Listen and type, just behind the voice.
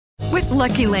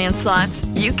Lucky Land Slots,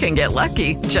 you can get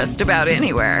lucky just about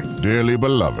anywhere. Dearly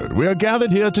beloved, we are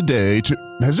gathered here today to...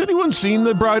 Has anyone seen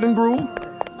the bride and groom?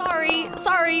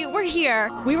 Sorry, we're here.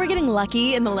 We were getting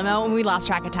lucky in the limo and we lost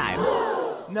track of time.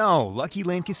 No, Lucky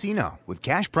Land Casino, with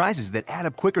cash prizes that add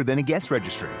up quicker than a guest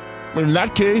registry. In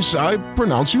that case, I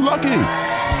pronounce you lucky.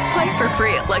 Play for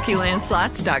free at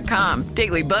LuckyLandSlots.com.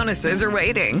 Daily bonuses are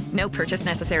waiting. No purchase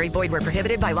necessary. Void where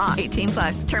prohibited by law.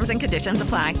 18+. Terms and conditions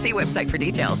apply. See website for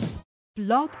details.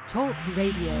 Blog Talk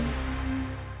Radio.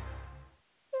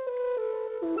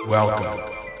 Welcome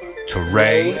to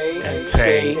Ray and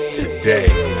Tay Today.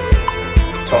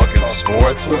 Talking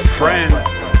sports with friends.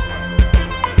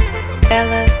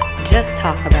 Ella, just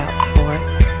talk about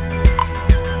sports.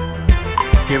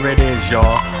 Here it is,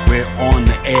 y'all. We're on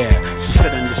the air. So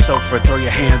sit on your sofa, throw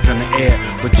your hands in the air.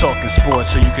 We're talking sports,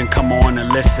 so you can come on and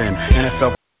listen.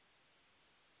 NFL.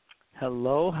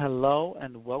 Hello,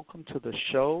 and welcome to the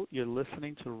show. You're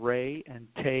listening to Ray and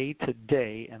Tay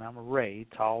Today, and I'm Ray,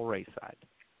 Tall Rayside.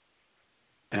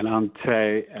 And I'm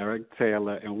Tay, Eric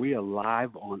Taylor, and we are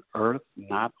live on Earth,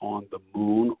 not on the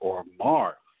moon or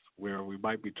Mars, where we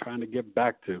might be trying to get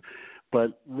back to.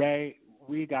 But, Ray,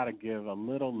 we got to give a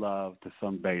little love to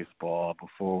some baseball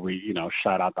before we,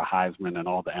 shout out the Heisman and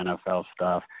all the NFL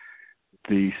stuff.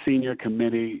 The senior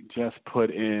committee just put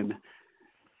in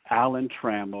Alan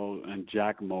Trammell and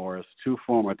Jack Morris, two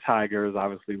former Tigers,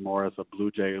 obviously Morris a Blue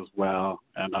Jay as well.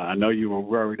 And I know you were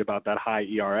worried about that high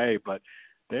ERA, but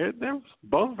they're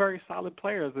both very solid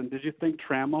players. And did you think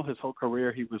Trammell, his whole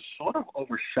career, he was sort of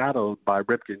overshadowed by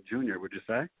Ripken Jr., would you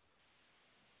say?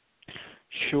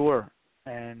 Sure.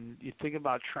 And you think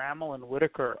about Trammell and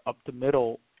Whitaker up the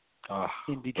middle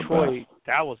in Detroit,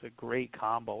 that was a great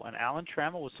combo. And Alan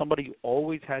Trammell was somebody you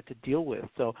always had to deal with.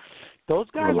 So those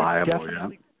guys reliable, are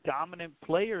definitely dominant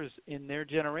players in their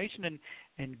generation.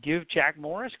 And give Jack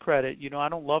Morris credit. I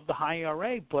don't love the high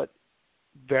ERA, but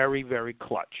very, very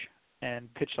clutch.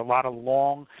 And pitched a lot of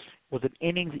long, was an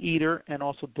innings eater, and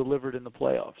also delivered in the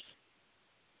playoffs.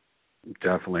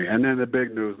 Definitely. And then the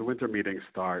big news, the winter meetings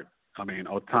start. I mean,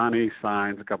 Ohtani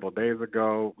signs a couple of days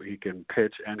ago. He can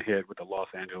pitch and hit with the Los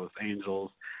Angeles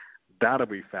Angels. That'll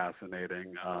be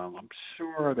fascinating. I'm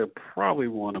sure they'll probably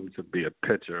want him to be a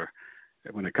pitcher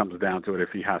when it comes down to it if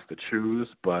he has to choose.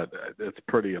 But it's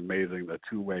pretty amazing, the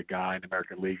two-way guy in the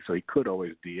American League, so he could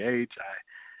always DH.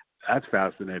 That's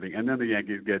fascinating. And then the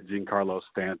Yankees get Giancarlo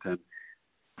Stanton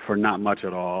for not much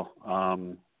at all.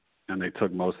 And they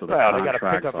took most of the contract. They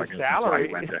got to pick up his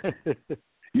salary.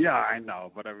 Yeah, I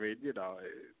know. But, I mean,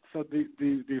 so do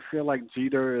you feel like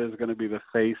Jeter is going to be the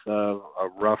face of a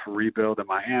rough rebuild in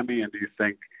Miami? And do you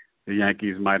think the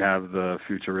Yankees might have the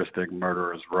futuristic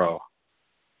murderer's row?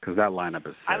 Because that lineup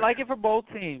is sick. I like it for both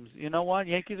teams. You know what?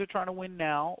 Yankees are trying to win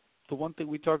now. The one thing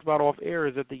we talked about off air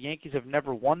is that the Yankees have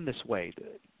never won this way,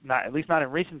 at least not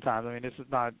in recent times. I mean, this is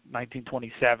not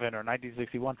 1927 or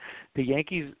 1961. The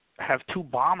Yankees have two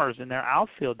bombers in their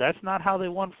outfield. That's not how they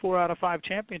won 4 out of 5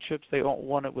 championships. They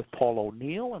won it with Paul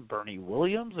O'Neill and Bernie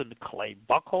Williams and Clay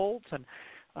Buchholz.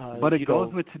 But it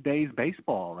goes with today's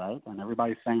baseball, right? And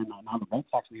everybody's saying now the Red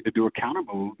Sox need to do a counter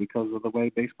move because of the way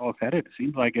baseball is headed. It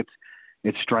seems like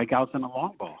it's strikeouts and a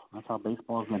long ball. That's how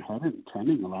baseball has been headed and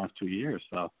trending the last 2 years.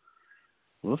 So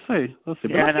we'll see.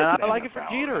 Yeah, and I like it for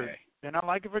Jeter. And I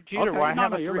like it for Jeter. Okay, Why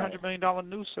have a $300 right. million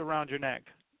noose around your neck?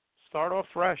 Start off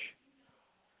fresh.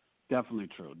 Definitely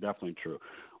true.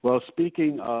 Well,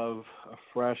 speaking of a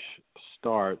fresh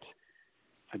start,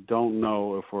 I don't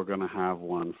know if we're going to have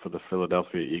one for the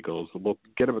Philadelphia Eagles. We'll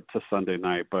get it to Sunday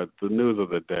night, but the news of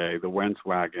the day, the Wentz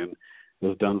wagon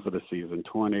is done for the season.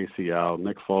 Torn ACL.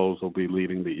 Nick Foles will be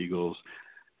leading the Eagles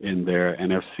in their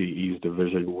NFC East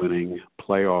division-winning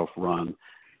playoff run.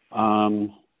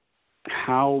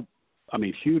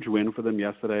 Huge win for them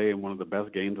yesterday in one of the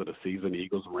best games of the season,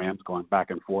 Eagles and Rams going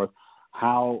back and forth.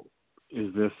 How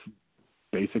is this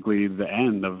basically the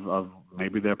end of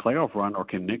maybe their playoff run, or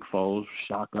can Nick Foles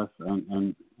shock us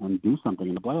and do something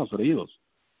in the playoffs for the Eagles?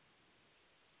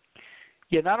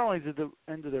 Yeah, not only is it the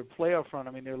end of their playoff run,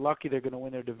 I mean, they're lucky they're going to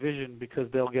win their division because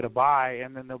they'll get a bye,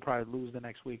 and then they'll probably lose the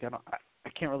next week. I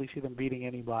can't really see them beating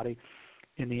anybody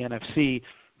in the NFC.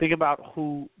 Think about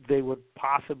who they would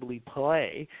possibly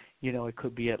play. It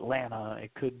could be Atlanta,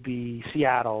 it could be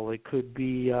Seattle, it could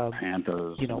be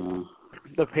Panthers.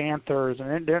 The Panthers,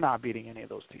 and they're not beating any of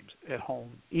those teams at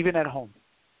home, even at home.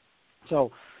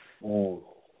 So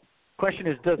Question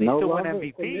is, does he no still win love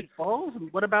MVP? for Nick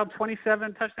Foles? What about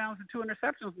 27 touchdowns and 2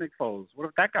 interceptions, Nick Foles? What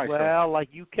if that guy shows? Well, like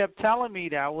you kept telling me,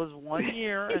 that was 1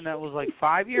 year, and that was like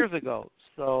 5 years ago.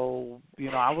 So,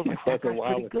 I was like, that guy's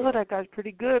pretty good. That guy's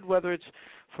pretty good, whether it's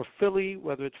for Philly,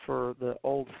 whether it's for the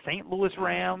old St. Louis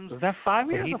Rams. Was that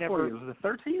 5 years or 4 never, years? Was it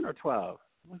 13 or 12?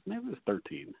 Maybe it was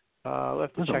 13. We'll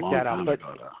have to check that out. But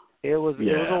it was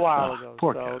a while ago.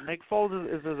 So Nick Foles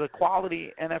is a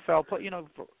quality NFL player,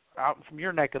 out from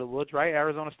your neck of the woods, right?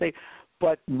 Arizona State.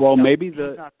 But maybe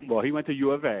he went to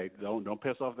U of A. Don't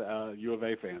piss off the U of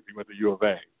A fans. He went to U of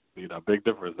A. Big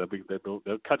difference. They'll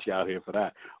cut you out here for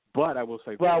that. But I will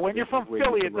say, well, when you're from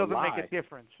Philly, it doesn't make a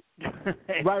difference.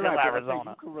 right.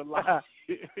 Arizona.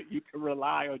 You can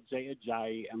rely on Jay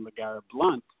Ajayi and LeGarrette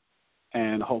Blount,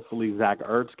 and hopefully Zach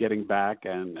Ertz getting back,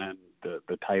 and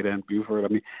the tight end Buford. I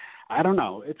mean, I don't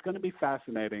know. It's going to be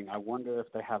fascinating. I wonder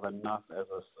if they have enough as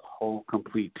a whole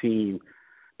complete team,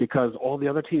 because all the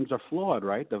other teams are flawed,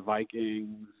 right? The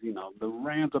Vikings, the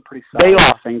Rams are pretty solid. They are.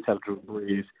 The Saints have Drew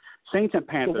Brees. Saints and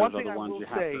Panthers are the ones you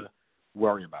have to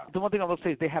worry about. The one thing I will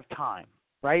say is they have time,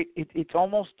 right? It's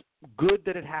almost good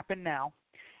that it happened now,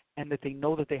 and that they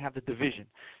know that they have the division,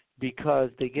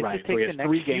 because they get to take the next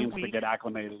 3 games weeks to get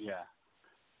acclimated. Yeah.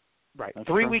 Right, That's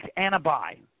 3 true. weeks and a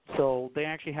bye. So they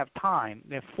actually have time.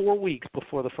 They have 4 weeks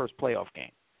before the first playoff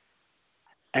game.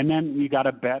 And then you got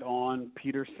to bet on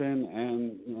Peterson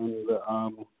and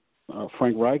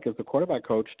Frank Reich as the quarterback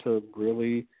coach to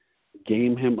really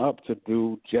game him up to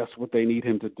do just what they need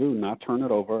him to do, not turn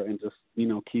it over, and just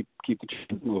keep the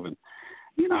chains moving.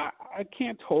 I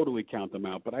can't totally count them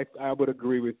out, but I would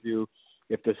agree with you.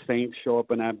 If the Saints show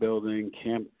up in that building,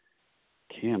 Cam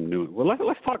Newton. Well,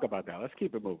 let's talk about that. Let's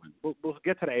keep it moving. We'll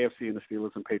get to the AFC and the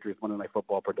Steelers and Patriots Monday Night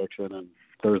Football prediction and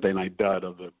Thursday night dud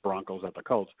of the Broncos at the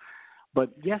Colts.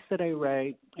 But yesterday,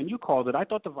 Ray, and you called it. I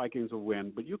thought the Vikings would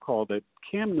win, but you called it.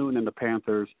 Cam Newton and the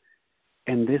Panthers,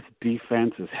 and this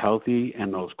defense is healthy,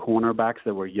 and those cornerbacks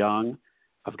that were young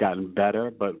have gotten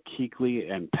better. But Kuechly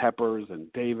and Peppers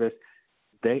and Davis,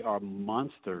 they are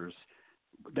monsters.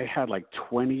 They had like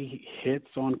 20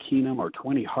 hits on Keenum or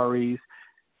 20 hurries.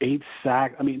 8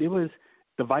 sacks. I mean, it was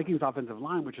the Vikings' offensive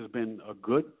line, which has been a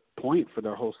good point for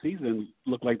their whole season,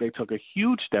 looked like they took a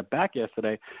huge step back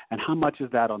yesterday. And how much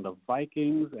is that on the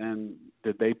Vikings, and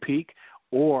did they peak?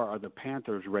 Or are the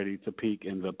Panthers ready to peak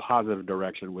in the positive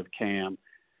direction with Cam,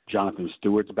 Jonathan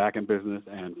Stewart's back in business,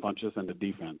 and Funchess and the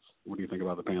defense? What do you think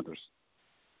about the Panthers?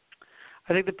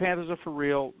 I think the Panthers are for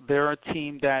real. They're a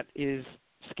team that is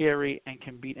scary and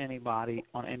can beat anybody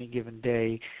on any given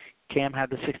day. Cam had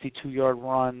the 62-yard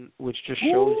run, which just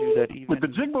shows you that even with the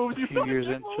jig moves, a few years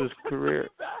into his career,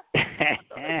 he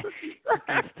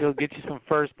can still get you some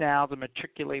first downs and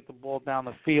matriculate the ball down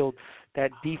the field.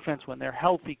 That defense, when they're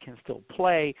healthy, can still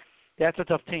play. That's a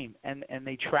tough team, and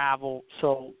they travel,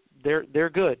 so they're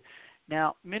good.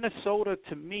 Now, Minnesota,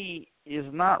 to me, is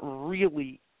not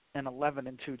really an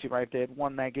 11-2 team, right? They had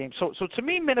won that game. So to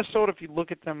me, Minnesota, if you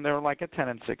look at them, they're like a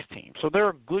 10-6 team. So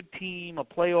they're a good team, a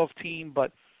playoff team,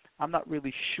 but I'm not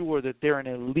really sure that they're an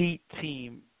elite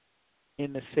team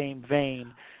in the same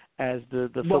vein as the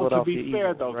Philadelphia Eagles. To be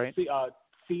fair, though, right?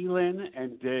 Thielen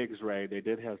and Diggs, Ray, they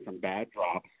did have some bad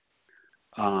drops.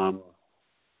 And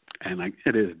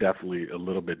it is definitely a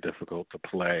little bit difficult to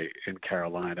play in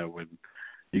Carolina when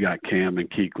you got Cam and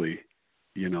Kuechly,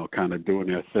 kind of doing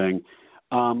their thing.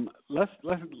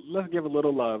 Let's give a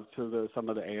little love to some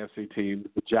of the AFC teams.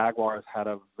 The Jaguars had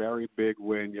a very big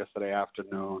win yesterday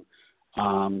afternoon.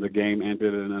 The game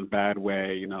ended in a bad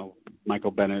way.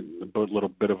 Michael Bennett, a little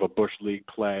bit of a Bush League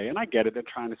play. And I get it. They're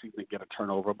trying to see if they get a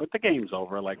turnover, but the game's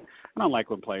over. Like, I don't like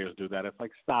when players do that. It's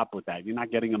like, stop with that. You're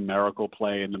not getting a miracle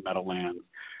play in the Meadowlands.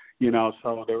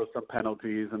 So there were some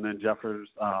penalties, and then Jeffers,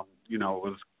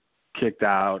 was kicked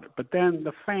out. But then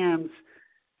the fans,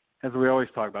 as we always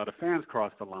talk about, the fans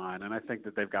crossed the line, and I think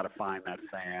that they've got to find that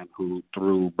fan who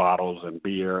threw bottles and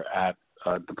beer at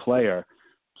the player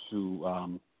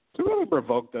to really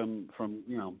provoke them from,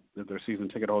 their season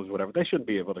ticket holders or whatever. They shouldn't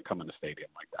be able to come in the stadium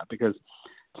like that, because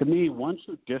to me, once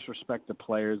you disrespect the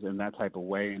players in that type of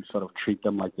way and sort of treat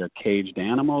them like they're caged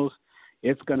animals,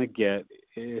 it's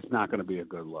not going to be a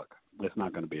good look. It's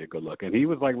not going to be a good look. And he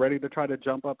was like ready to try to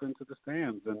jump up into the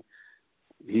stands, and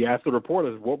he asked the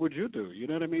reporters, what would you do? You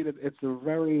know what I mean? It's a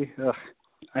very,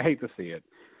 I hate to see it,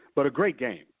 but a great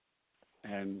game.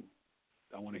 And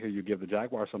I want to hear you give the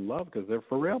Jaguars some love, because they're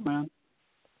for real, man.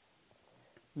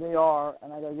 They are,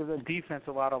 and I got to give the defense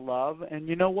a lot of love. And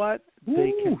you know what?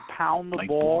 They can pound the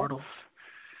ball. Bortles.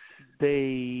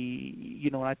 They,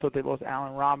 when I thought they lost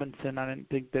Allen Robinson, I didn't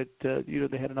think that,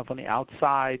 they had enough on the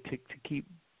outside to keep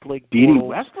Blake Bortles. Dede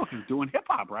Westbrook is doing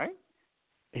hip-hop, right?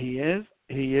 He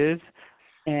is.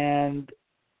 And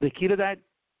the key to that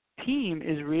team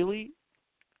is really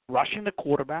rushing the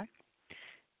quarterback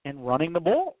and running the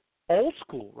ball. Old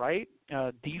school, right?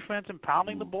 Defense and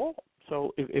pounding the ball.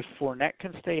 So if Fournette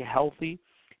can stay healthy,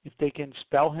 if they can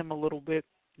spell him a little bit,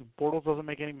 if Bortles doesn't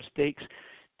make any mistakes,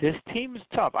 this team is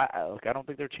tough. I don't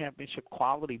think they're championship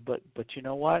quality, but you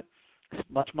know what? It's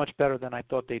much, much better than I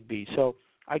thought they'd be. So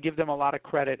I give them a lot of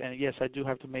credit, and yes, I do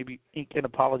have to maybe ink an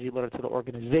apology letter to the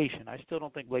organization. I still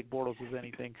don't think Blake Bortles is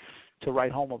anything to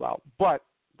write home about. But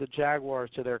the Jaguars,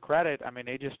 to their credit, I mean,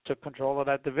 they just took control of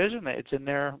that division. It's in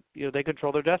their, they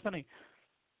control their destiny.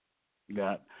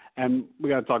 Yeah, and we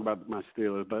got to talk about my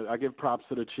Steelers, but I give props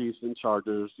to the Chiefs and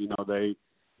Chargers. They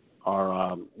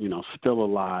are, still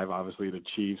alive. Obviously, the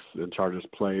Chiefs and Chargers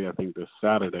play, I think, this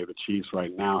Saturday. The Chiefs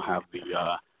right now have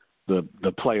the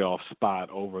playoff spot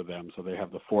over them, so they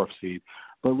have the 4th seed.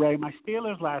 But, Ray, my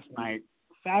Steelers last night,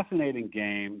 fascinating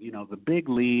game. The big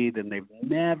lead, and they've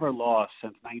never lost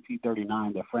since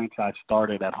 1939. The franchise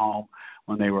started at home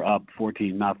when they were up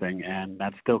 14-0, and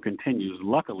that still continues,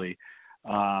 luckily,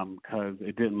 because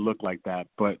it didn't look like that.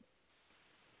 But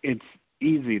it's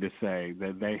easy to say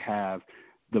that they have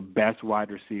the best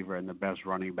wide receiver and the best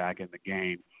running back in the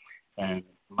game. And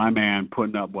my man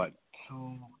putting up,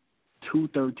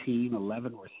 213,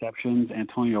 11 receptions.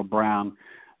 Antonio Brown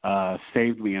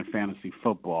saved me in fantasy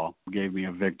football, gave me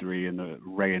a victory in the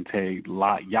Ray and Tay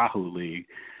Yahoo League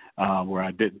where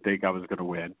I didn't think I was going to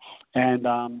win. And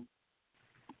I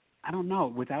don't know.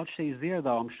 Without Shazier,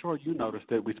 though, I'm sure you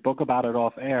noticed it. We spoke about it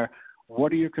off air.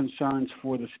 What are your concerns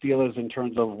for the Steelers in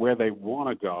terms of where they want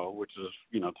to go, which is,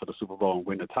 to the Super Bowl and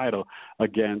win the title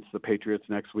against the Patriots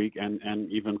next week, and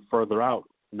even further out,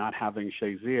 not having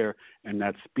Shazier and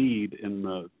that speed in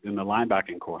the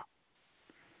linebacking core?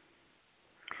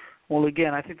 Well,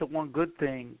 again, I think the one good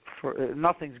thing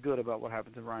nothing's good about what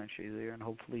happened to Ryan Shazier, and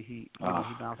hopefully he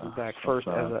bounces back first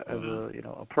as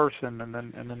a person, and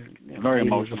then very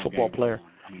emotional as a football player.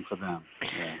 For them.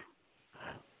 Yeah.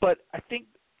 But I think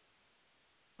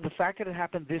the fact that it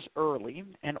happened this early,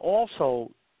 and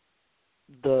also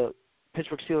the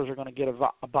Pittsburgh Steelers are going to get a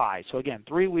bye. So, again,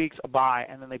 3 weeks, a bye,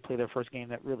 and then they play their first game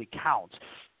that really counts.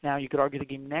 Now, you could argue the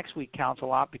game next week counts a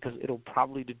lot because it'll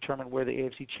probably determine where the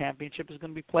AFC Championship is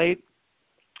going to be played.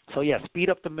 So, yeah,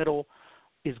 speed up the middle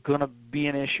is going to be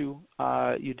an issue.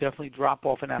 You definitely drop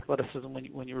off in athleticism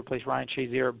when you replace Ryan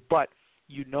Shazier, but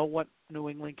you know what New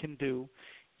England can do.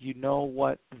 You know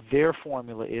what their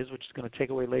formula is, which is going to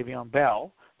take away Le'Veon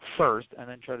Bell first and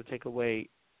then try to take away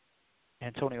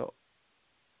Antonio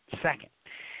second.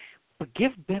 But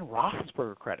give Ben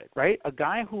Roethlisberger credit, right? A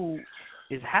guy who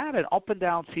has had an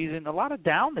up-and-down season, a lot of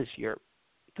down this year,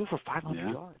 threw for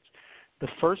 500 yards. The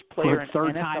first player in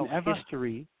NFL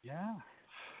history. Yeah.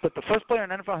 But the first player in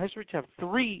NFL history to have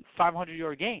 3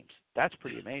 500-yard games. That's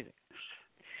pretty amazing.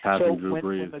 So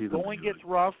when the going gets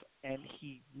rough and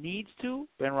he needs to,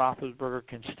 Ben Roethlisberger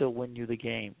can still win you the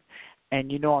game.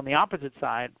 And, on the opposite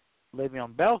side,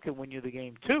 Le'Veon Bell can win you the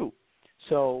game too.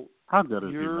 So how good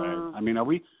is he, right? I mean, are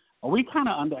we kind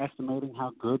of underestimating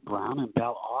how good Brown and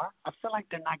Bell are? I feel like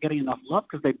they're not getting enough love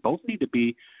because they both need to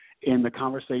be in the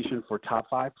conversation for top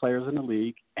 5 players in the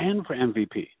league and for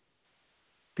MVP.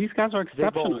 These guys are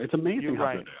exceptional. It's amazing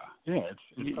how good they are.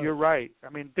 Yeah, you're right. I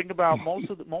mean, think about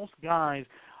most guys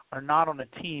are not on a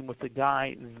team with the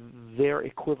guy their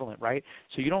equivalent, right?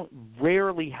 So you don't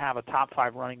rarely have a top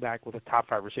 5 running back with a top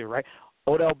 5 receiver, right?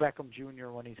 Odell Beckham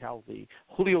Jr. when he's healthy,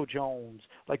 Julio Jones.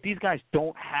 Like, these guys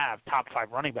don't have top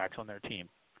 5 running backs on their team.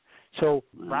 So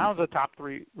Brown's a top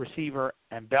 3 receiver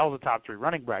and Bell's a top 3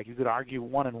 running back. You could argue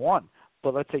 1 and 1,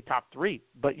 but let's say top 3.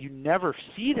 But you never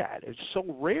see that. It's so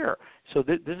rare. So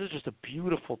this is just a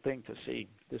beautiful thing to see,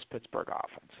 this Pittsburgh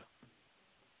offense.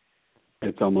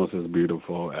 It's almost as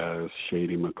beautiful as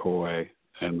Shady McCoy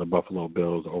and the Buffalo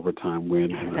Bills overtime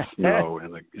win in the snow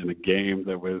in a game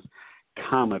that was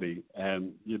comedy.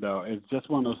 And, it's just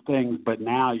one of those things. But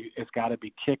now it's got to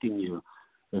be kicking you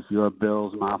if you're a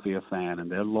Bills Mafia fan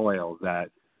and they're loyal that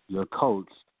your coach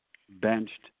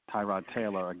benched Tyrod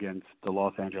Taylor against the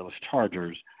Los Angeles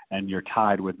Chargers and you're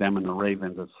tied with them and the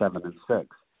Ravens at 7-6.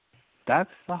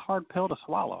 That's a hard pill to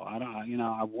swallow.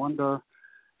 I wonder.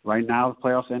 Right now, if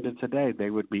playoffs ended today, they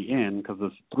would be in because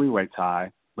it's a 3-way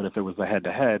tie. But if it was a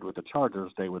head-to-head with the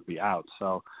Chargers, they would be out.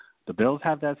 So the Bills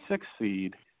have that 6th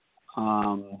seed,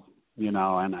 and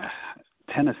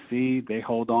Tennessee, they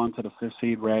hold on to the 5th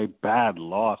seed, Ray. Bad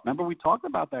loss. Remember, we talked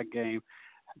about that game.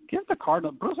 Give the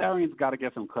Cardinals – Bruce Arians got to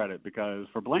get some credit because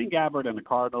for Blaine Gabbert and the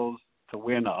Cardinals to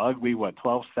win an ugly,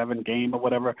 12-7 game or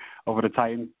whatever over the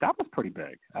Titans, that was pretty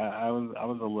big. I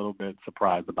was a little bit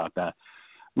surprised about that.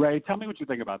 Ray, tell me what you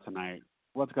think about tonight.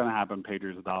 What's going to happen,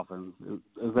 Patriots-Dolphins?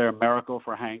 Is there a miracle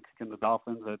for Hank? Can the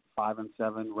Dolphins at 5-7?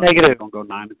 Negative. Going to go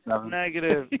 9-7?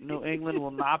 Negative. New England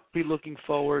will not be looking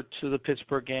forward to the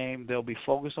Pittsburgh game. They'll be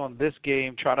focused on this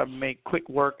game, try to make quick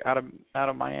work out of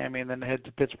Miami, and then head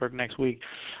to Pittsburgh next week.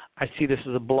 I see this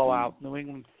as a blowout. New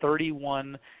England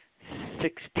 31-16.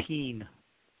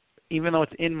 Even though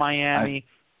it's in Miami,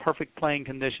 perfect playing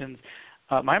conditions.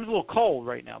 Miami's a little cold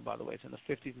right now, by the way. It's in the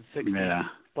 50s and 60s. Yeah.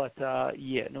 But,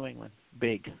 New England,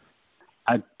 big.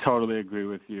 I totally agree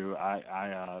with you.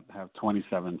 I have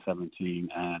 27-17,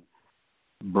 and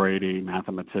Brady,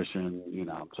 mathematician,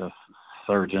 just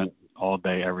surgeon all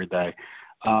day, every day.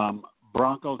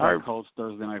 Broncos and Colts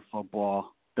Thursday Night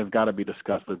Football. They've got to be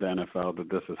discussed at the NFL that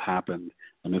this has happened,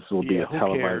 and this will be a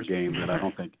televised game that I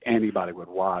don't think anybody would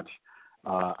watch.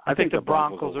 I think the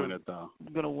Broncos are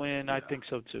going to win. Yeah. I think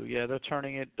so, too. Yeah, they're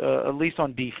turning it, at least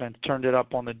on defense, turned it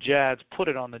up on the Jets, put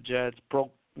it on the Jets,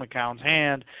 broke McCown's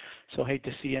hand, so hate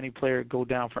to see any player go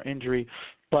down for injury.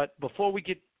 But before we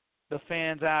get the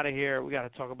fans out of here, we got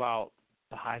to talk about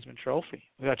the Heisman Trophy.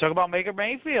 We got to talk about Baker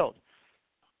Mayfield.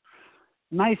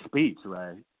 Nice speech,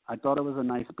 Ray. I thought it was a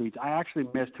nice speech. I actually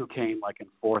missed who came in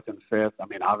fourth and fifth. I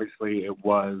mean, obviously it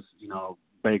was,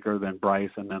 Baker, then Bryce,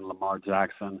 and then Lamar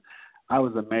Jackson. I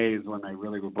was amazed when they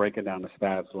really were breaking down the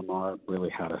stats. Lamar really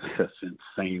had this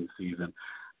insane season.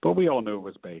 But we all knew it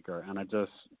was Baker. And I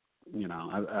just,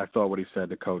 I thought what he said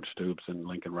to Coach Stoops and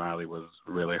Lincoln Riley was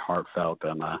really heartfelt.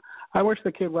 And I wish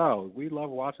the kid well. We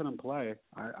love watching him play.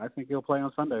 I think he'll play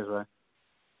on Sundays, right?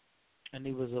 And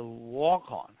he was a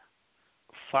walk-on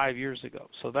 5 years ago.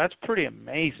 So that's pretty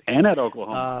amazing. And at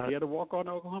Oklahoma. He had a walk-on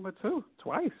at Oklahoma, too,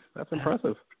 twice. That's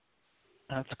impressive.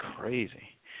 That's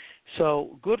crazy.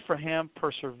 So good for him,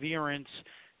 perseverance.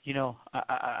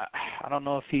 I don't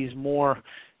know if he's more,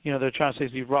 they're trying to say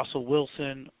is he Russell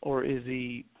Wilson or is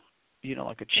he,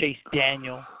 like a Chase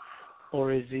Daniel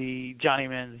or is he Johnny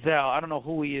Manziel? I don't know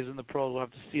who he is in the pros. We'll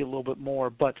have to see a little bit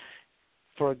more. But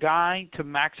for a guy to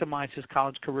maximize his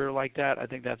college career like that, I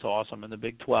think that's awesome. In the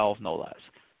Big 12, no less.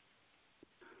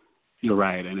 You're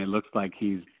right, and it looks like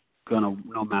he's going to,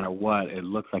 no matter what, it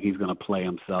looks like he's going to play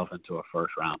himself into a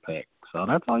first-round pick. So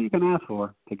that's all you can ask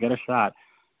for, to get a shot,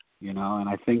 and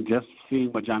I think just seeing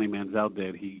what Johnny Manziel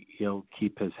did, he'll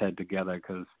keep his head together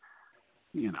because,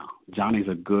 Johnny's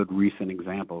a good recent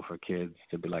example for kids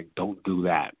to be like, don't do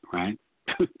that, right?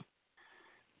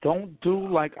 Don't do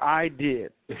like I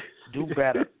did. Do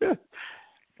better.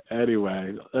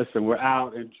 Anyway, listen, we're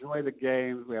out. Enjoy the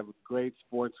games. We have a great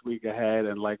sports week ahead,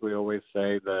 and like we always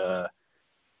say, the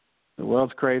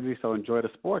world's crazy, so enjoy the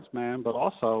sports, man. But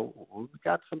also, we've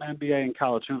got some NBA and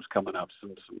college hoops coming up.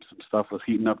 Some stuff was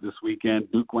heating up this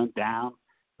weekend. Duke went down,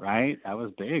 right? That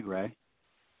was big, Ray.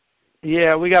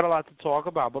 Yeah, we got a lot to talk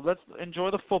about. But let's enjoy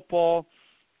the football.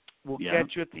 We'll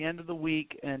catch you at the end of the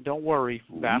week, and don't worry,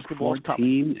 basketball's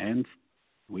coming.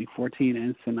 Week 14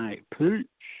 ends tonight. Peace.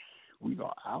 We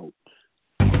are out.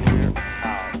 We're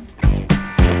out.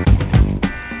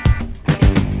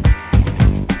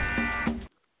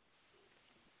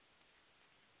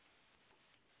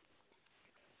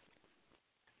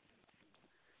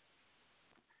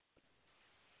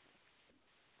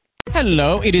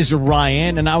 Hello, it is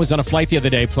Ryan, and I was on a flight the other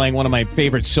day playing one of my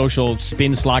favorite social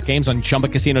spin slot games on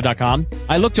ChumbaCasino.com.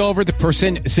 I looked over at the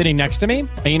person sitting next to me,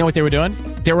 and you know what they were doing?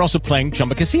 They were also playing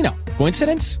Chumba Casino.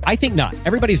 Coincidence? I think not.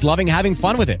 Everybody's loving having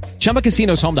fun with it. Chumba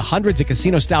Casino is home to hundreds of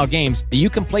casino-style games that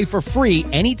you can play for free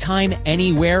anytime,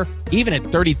 anywhere, even at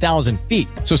 30,000 feet.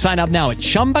 So sign up now at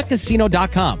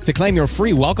ChumbaCasino.com to claim your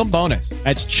free welcome bonus.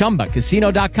 That's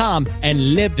ChumbaCasino.com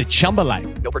and live the Chumba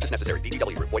life. No purchase necessary.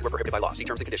 VGW. Void where prohibited by law. See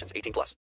terms and conditions. 18+.